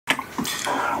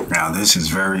Now, this is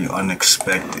very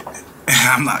unexpected.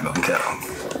 I'm not gonna tell.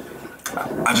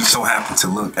 I just so happened to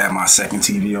look at my second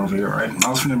TV over here, right? And I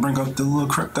was finna bring up the little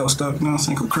crypto stuff, you know what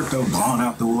I'm saying? Crypto blowing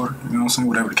out the water, you know what I'm saying?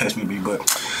 Whatever the case may be, but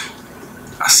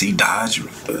I see Dodge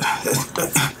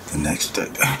the next day.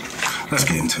 Let's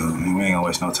get into it. We ain't gonna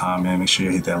waste no time, man. Make sure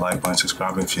you hit that like button,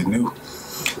 subscribe if you're new.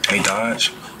 Hey,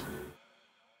 Dodge.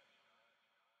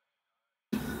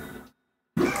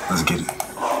 Let's get it.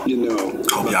 You know,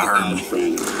 hope y'all heard me.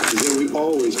 Friend, is that we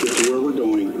always get to where we're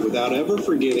going without ever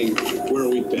forgetting where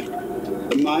we've been.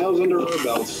 The miles under our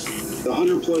belts, the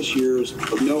 100+ years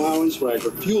of know-how and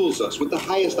swagger fuels us with the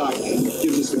highest octane,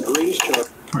 gives us the greatest charge.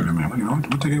 Wait a minute,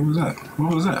 what the heck was that?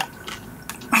 What was that?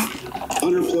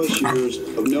 100+ years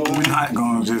of know-how. We're not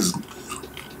gonna just.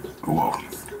 Whoa.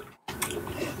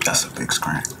 That's a big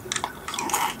screen.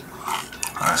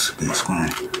 That's a big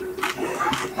screen.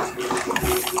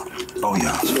 Oh,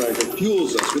 yeah. Swagger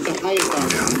fuels us with the highest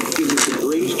octane, gives us the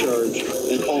greatest charge,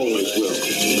 and always will.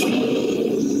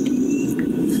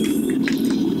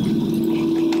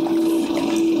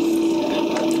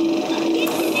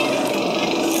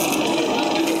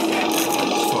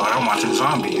 I'm watching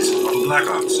zombies on Black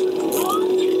Ops.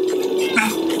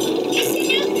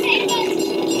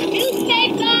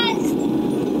 Newspapers!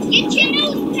 Get your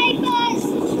newspapers!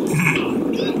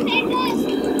 Newspapers!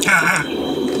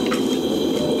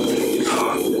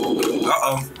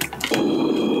 Uh-oh.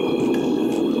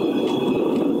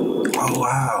 Oh,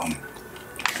 wow.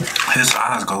 His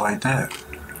eyes go like that.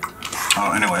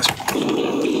 Oh, anyways.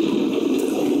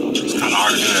 It's kind of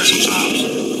hard to do that sometimes.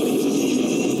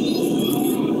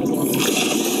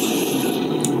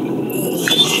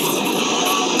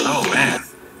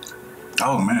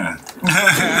 Oh, man. I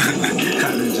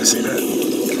didn't just see that.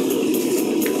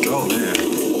 Oh, man.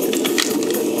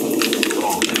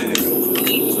 Oh, man.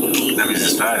 That means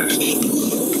it's fast.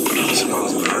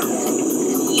 Supposedly, right?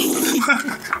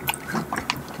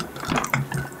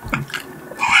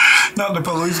 Not the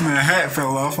policeman hat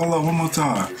fell off. Hold on, one more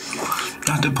time.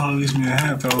 Not the policeman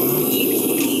hat fell off.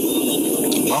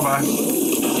 Bye-bye.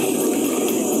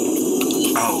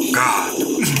 Oh, God.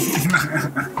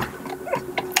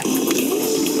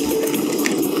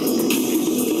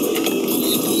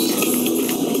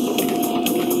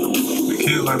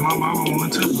 Like, Mama, I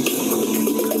want to.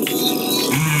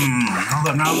 Hold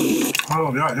up now.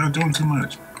 Hold up, y'all doing too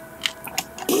much.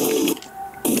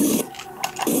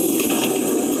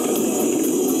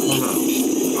 Hold up.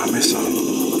 I missed something.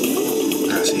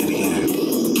 Gotta see it again.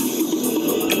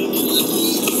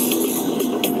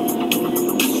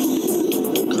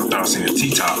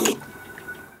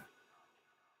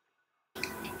 I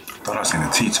thought I was seeing a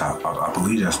T-top. I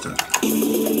believe that's the...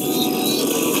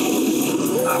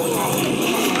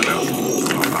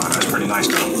 That's pretty nice,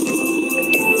 though.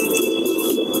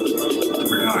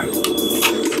 Pretty nice.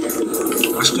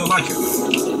 I still like it.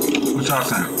 What y'all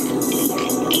think?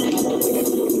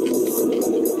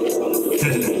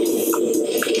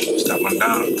 Step on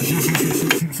down.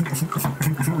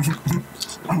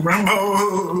 Rambo.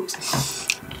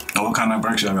 Oh, what kind of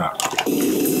brakes y'all got?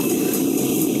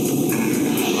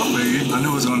 I knew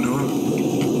it was gonna do it.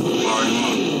 Already know.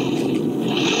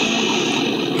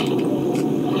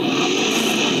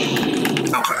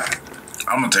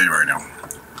 I'm gonna tell you right now.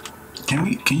 Can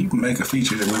you make a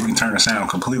feature that we can turn the sound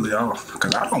completely off?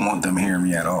 Because I don't want them hearing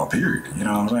me at all. Period. You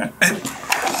know what I'm saying?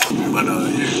 But yeah.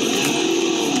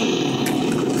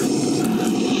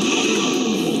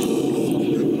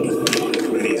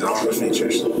 These are all the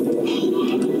features.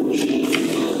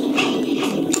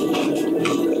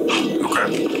 Okay.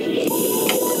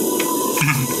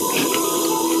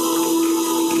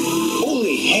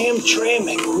 Holy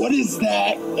ham-tramming. What is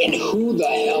that? And who the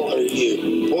hell are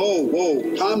you?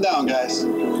 Whoa, calm down, guys.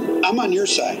 I'm on your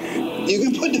side. You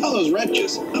can put down those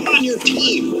wrenches. I'm on your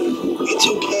team. It's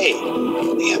okay.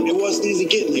 Damn, it wasn't easy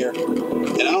getting here.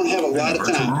 And I don't have a lot of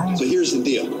time. So here's the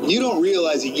deal. You don't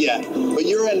realize it yet, but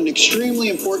you're at an extremely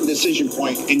important decision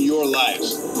point in your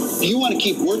lives. Do you want to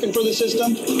keep working for the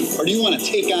system, or do you want to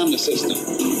take on the system?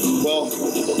 Well,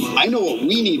 I know what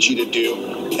we need you to do,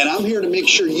 and I'm here to make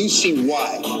sure you see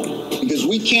why. Because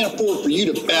we can't afford for you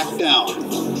to back down.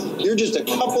 You're just a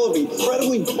couple of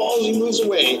incredibly ballsy moves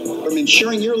away from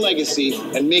ensuring your legacy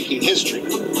and making history.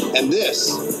 And this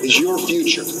is your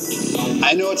future.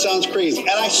 I know it sounds crazy,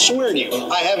 and I swear to you,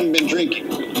 I haven't been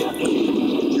drinking.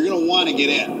 You're going to want to get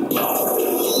in.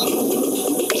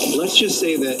 Let's just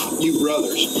say that you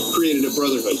brothers created a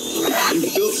brotherhood. You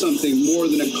built something more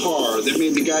than a car that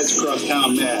made the guys across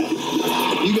town mad.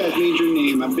 You guys made your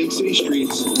name on big city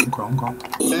streets, back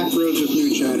roads with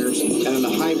moonshiners, and on the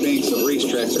high banks of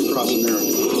racetracks across America.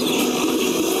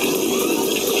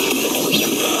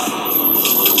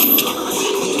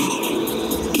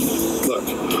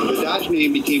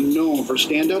 name became known for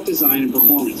standout design and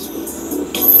performance.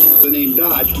 The name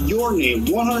Dodge, your name,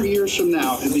 100 years from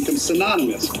now, has become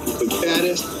synonymous with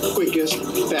baddest, quickest,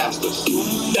 fastest.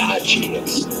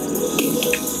 Dodgiest.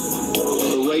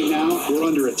 But right now, we're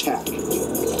under attack.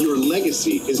 Your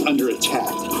legacy is under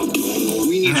attack. We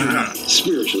need your help,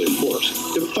 spiritually, of course,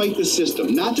 to fight the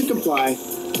system, not to comply,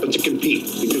 but to compete.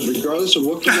 Because regardless of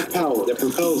what kind of power that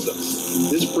propels us,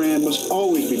 this brand must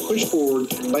always be pushed forward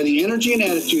by the energy and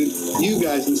attitude you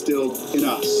guys instilled in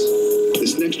us.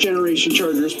 This next generation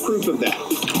Charger is proof of that.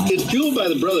 It's fueled by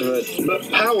the Brotherhood, but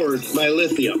powered by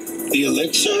lithium. The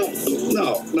elixir?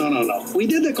 No. We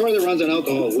did the car that runs on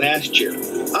alcohol last year.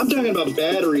 I'm talking about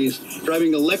batteries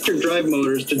driving electric drive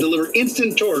motors to deliver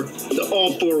instant torque to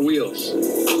all four wheels.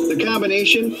 The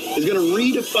combination is going to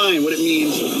redefine what it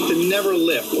means to never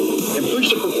lift and push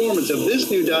the performance of this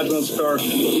new Dodge muscle car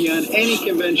beyond any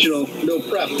conventional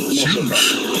no-prep muscle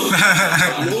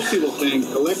car. Most people think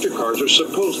electric cars are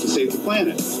supposed to save the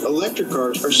planet. Electric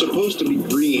cars are supposed to be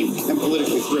green and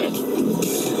politically correct.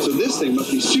 So this thing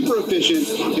must be super efficient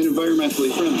and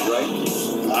environmentally friendly, right?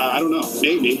 I don't know,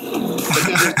 maybe. But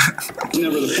that's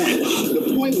never the point.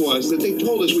 The point was that they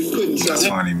told us we couldn't sell it. That's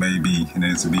funny, maybe, and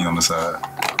it's to be on the side.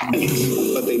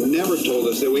 But they never told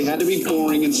us that we had to be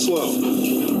boring and slow.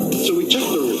 So we took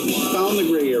the route, found the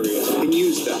gray areas, and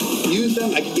used them. Used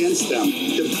them against them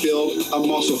to build a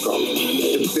muscle car,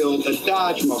 to build a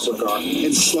Dodge muscle car,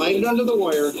 and slide it under the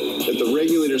wire that the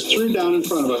regulators threw down in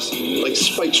front of us like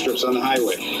spike strips on the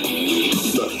highway.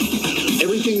 Look,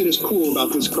 everything that is cool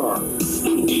about this car,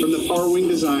 from the power wing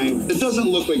design that doesn't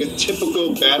look like a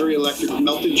typical battery electric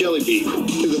melted jelly bean,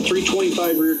 to the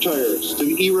 325 rear tires, to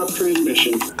the E-Rup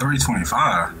transmission.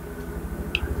 325?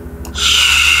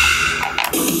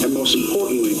 And most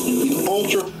importantly, the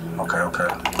ultra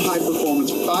high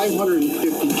performance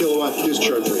 550 kilowatt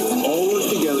discharge rate all work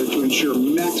together to ensure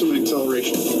maximum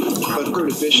acceleration, but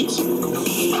good efficiency.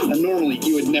 And normally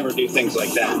you would never do things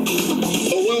like that.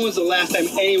 But when was the last time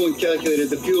anyone calculated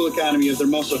the fuel economy of their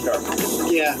muscle car?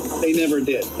 Yeah, they never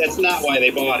did. That's not why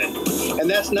they bought it. And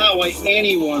that's not why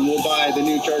anyone will buy the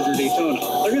new Charger Daytona.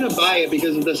 They're going to buy it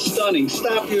because of the stunning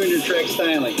stop you in your track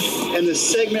styling and the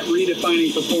segment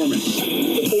redefining performance.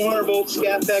 The 400-volt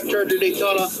scat pack Charger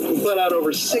Daytona will put out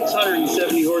over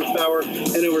 670 horsepower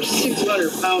and over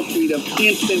 600 pound-feet of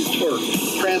instant torque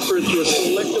transferred through a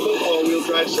selectable all-wheel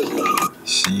drive system.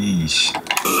 Sheesh.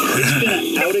 It's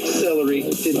going to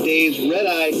out-accelerate today's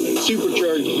red-eye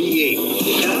supercharged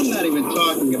V8. And I'm not even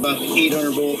talking about the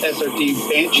 800-volt SRT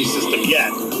Banshee system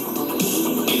yet.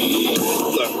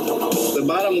 Look, the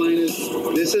bottom line is,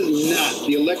 this is not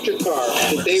the electric car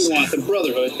that they want the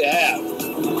Brotherhood to have.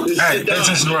 This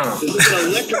is an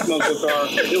electric muscle car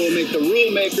that will make the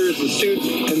rule makers, the suits,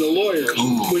 and the lawyers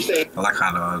wish they... I like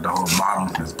how the whole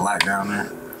bottom is black down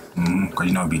there. Because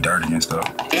you know it'd be dirty and stuff.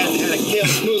 And had a kale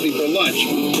smoothie for lunch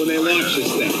when they launched this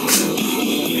thing.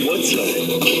 What's a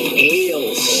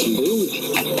kale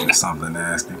smoothie? It's something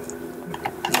nasty.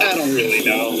 I don't really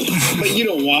know. But you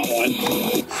don't want one.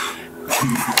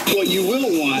 What you will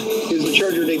want is the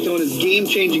Charger Daytona's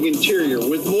game-changing interior.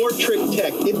 With more trick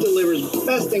tech, it delivers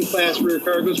best-in-class rear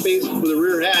cargo space with a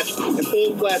rear hatch and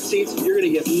full flat seats. You're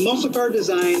going to get muscle car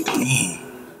design.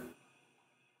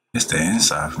 It's the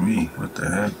inside for me. What the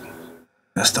heck?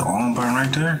 That's the on button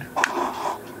right there?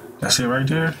 That's it right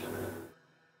there?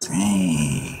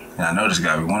 Dang. And I know this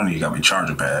gotta be one of these, gotta be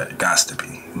charger pad. It gots to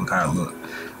be. Look how it look.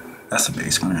 That's a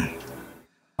big screen.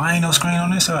 Why ain't no screen on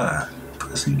this side?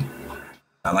 Pussy.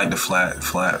 I like the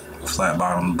flat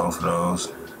bottom, both of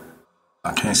those.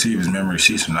 I can't see if it's memory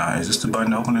seats or not. Is this the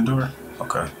button to open the door?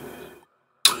 Okay.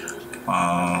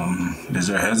 Is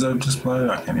there a heads-up display?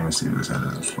 I can't even see if there's a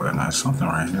heads-up display. Now, there's something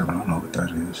right here, but I don't know what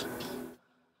that is.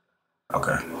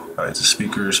 Okay. It's a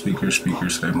speaker, so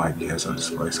it might be heads-up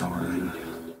display somewhere in here.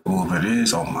 Oh, but it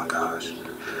is? Oh my gosh.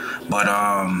 But,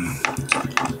 I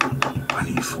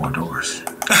need 4 doors.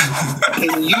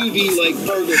 And UV-like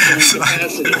cargo carrying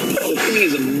capacity. The thing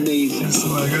is amazing.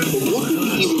 But what could be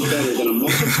even better than a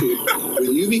muscle coupe with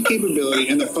UV capability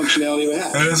and the functionality of a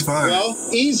hatch? That's fine. Well,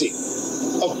 easy.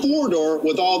 A 4-door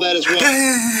with all that as well.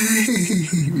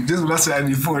 Hey, just when I said I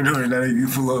need 4 doors, now you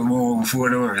pull up more with 4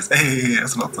 doors. Hey,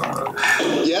 that's what I'm talking about.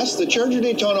 Yes, the Charger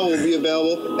Daytona will be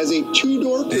available as a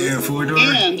 2-door coupe. Yeah, 4-door.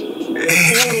 And a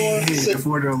 4-door. The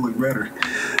 4-door look better.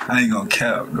 I ain't gonna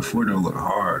cap. The 4-door look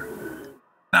hard.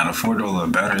 Now the 4-door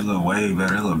look better. It look way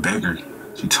better. It look bigger.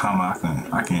 You talking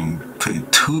about I can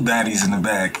put 2 baddies in the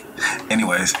back.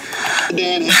 Anyways.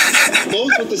 Dan,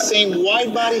 both with the same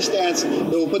wide body stance that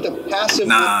will put the passive...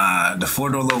 Nah, the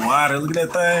 4-door look wider. Look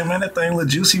at that thing, man. That thing look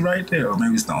juicy right there. Or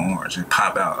maybe it's the orange. It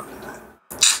pop out.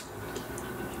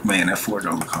 Man, that Ford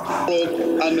don't look hard.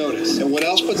 World on notice. And what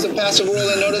else puts the passive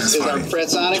world on notice is our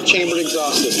Fratsonic chambered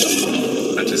exhaust system.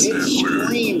 It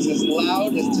screams as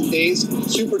loud as today's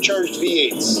supercharged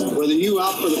V8s. Whether you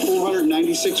opt for the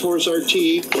 496 horse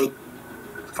RT or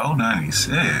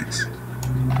 496.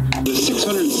 The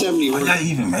 670 horse. Why y'all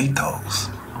even make those?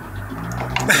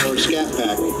 Or Scat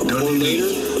Pack. Or later,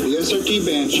 the SRT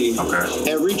Banshee.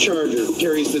 Okay. Every Charger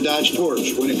carries the Dodge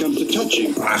Torch when it comes to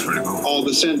touching that's pretty cool. All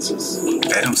the senses.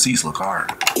 Hey, them seats look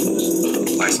hard.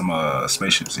 Like some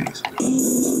spaceship seats.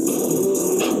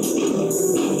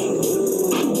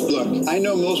 Look, I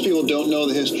know most people don't know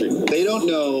the history. They don't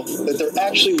know that there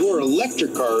actually were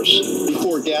electric cars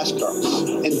before gas cars.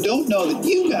 And don't know that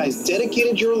you guys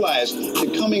dedicated your lives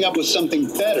to coming up with something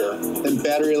better than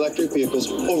battery electric vehicles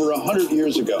over 100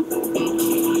 years ago.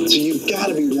 So you've got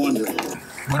to be wondering.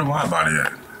 Where the wide body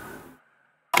at?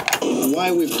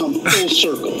 Why we've come full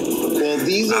circle. Well,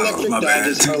 these electric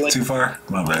Dodges are like too far?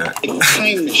 My bad.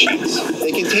 Time machines.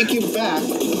 They can take you back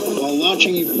while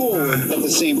launching you forward at the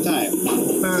same time.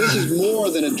 This is more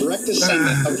than a direct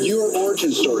descendant of your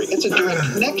origin story. It's a direct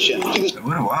connection to the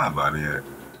where the wide body at?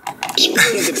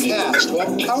 Spirit of the past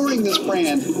while powering this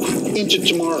brand into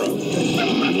tomorrow.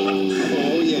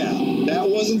 Oh yeah, that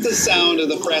wasn't the sound of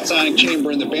the Fratsonic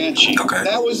chamber in the Banshee. Okay.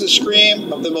 That was the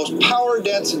scream of the most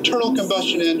power-dense internal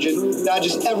combustion engine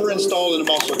Dodge ever installed in a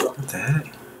muscle car. What the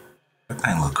heck? That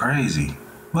thing look crazy.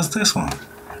 What's this one?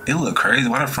 It look crazy.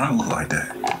 Why the front look like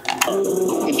that?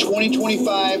 In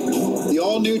 2025, the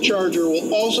all-new Charger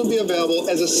will also be available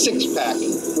as a 6-pack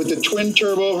with the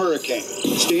twin-turbo Hurricane.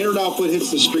 Standard output hits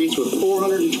the streets with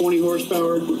 420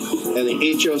 horsepower, and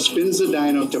the HO spins the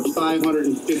dyno to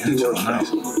 550 horsepower.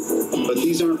 But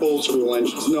these aren't old-school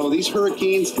engines. No, these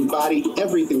Hurricanes embody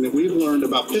everything that we've learned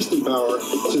about piston power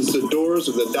since the doors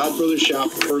of the Dodge Brothers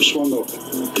shop first swung open.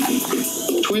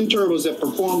 Twin turbos that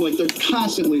perform like they're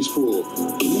constantly spooled,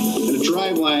 and a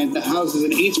driveline that houses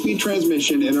an 8-speed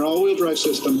transmission and an all-wheel drive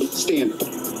system standard.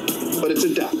 But it's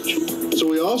a Dodge. So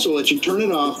we also let you turn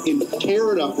it off and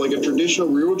tear it up like a traditional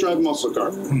rear-wheel drive muscle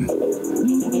car.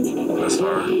 That's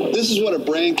hard. This is what a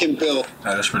brand can build.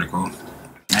 Yeah, that's pretty cool.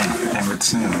 Hey, with the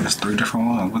same, there's 3 different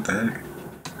ones. What the heck?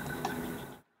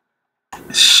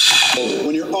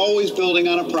 When you're always building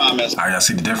on a promise. All right, y'all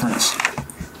see the difference?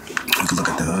 You can look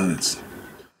at the hoods.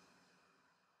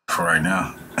 For right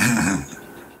now.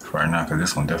 For right now, because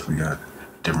this one definitely got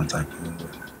different type of hood.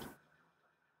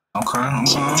 Okay.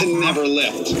 To never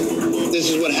lift. This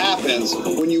is what happens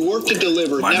when you work to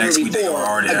deliver never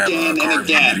before, again and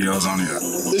again.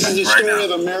 This is the story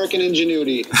of American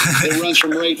ingenuity that runs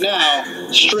from right now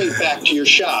straight back to your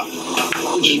shop,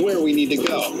 which is where we need to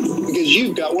go, because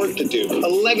you've got work to do, a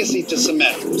legacy to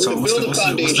cement, to build a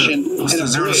foundation and a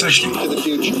bridge to the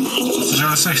future. What's the 0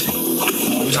 to 60?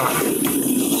 What are we talking?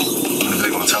 When are they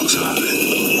going to tell us about it?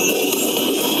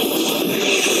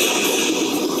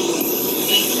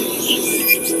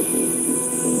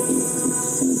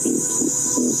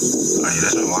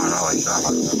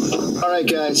 All right,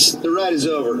 guys, the ride is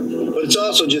over, but it's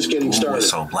also just getting started. It's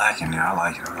so black in there. I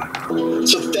like it.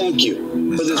 So thank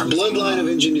you for this bloodline of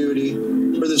ingenuity,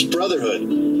 for this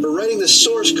brotherhood, for writing the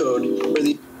source code for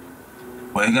the...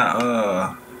 Well, you got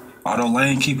auto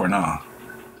lane keep or no?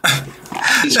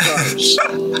 These cars,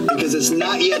 because it's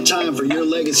not yet time for your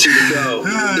legacy to go.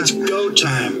 It's go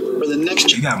time for the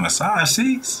next... You got massage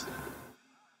seats?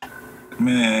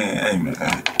 Man, hey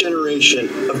man. Generation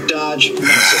of Dodge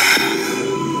muscle.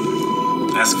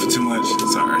 Asking for too much?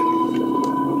 Sorry.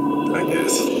 I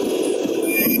guess.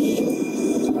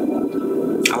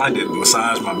 I like to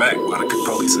massage my back while the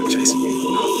police are chasing me.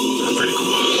 That's pretty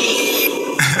cool.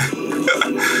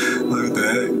 Look at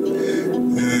that.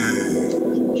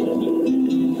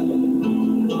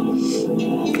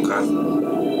 Okay.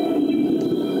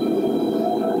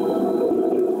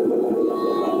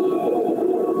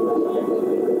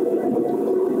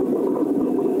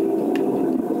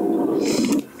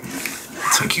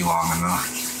 Took you long enough.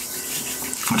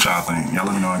 What y'all think? Y'all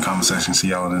let me know in the comment section. See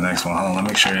y'all in the next one. Hold on, let me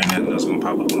make sure ain't nothing else gonna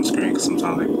pop up on the screen, because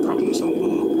sometimes they can pop up some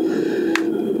bull.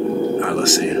 Alright,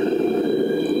 let's see.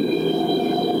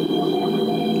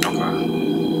 Okay.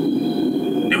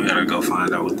 Then we gotta go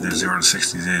find out what the 0 to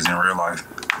 60s is in real life.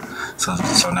 So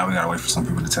now we gotta wait for some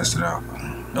people to test it out.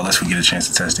 Unless we get a chance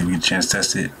to test it. We get a chance to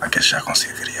test it, I guess y'all gonna see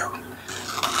a video.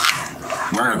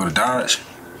 We're gonna go to Dodge.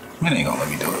 Man, they ain't gonna let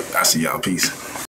me do it. I see y'all. Peace.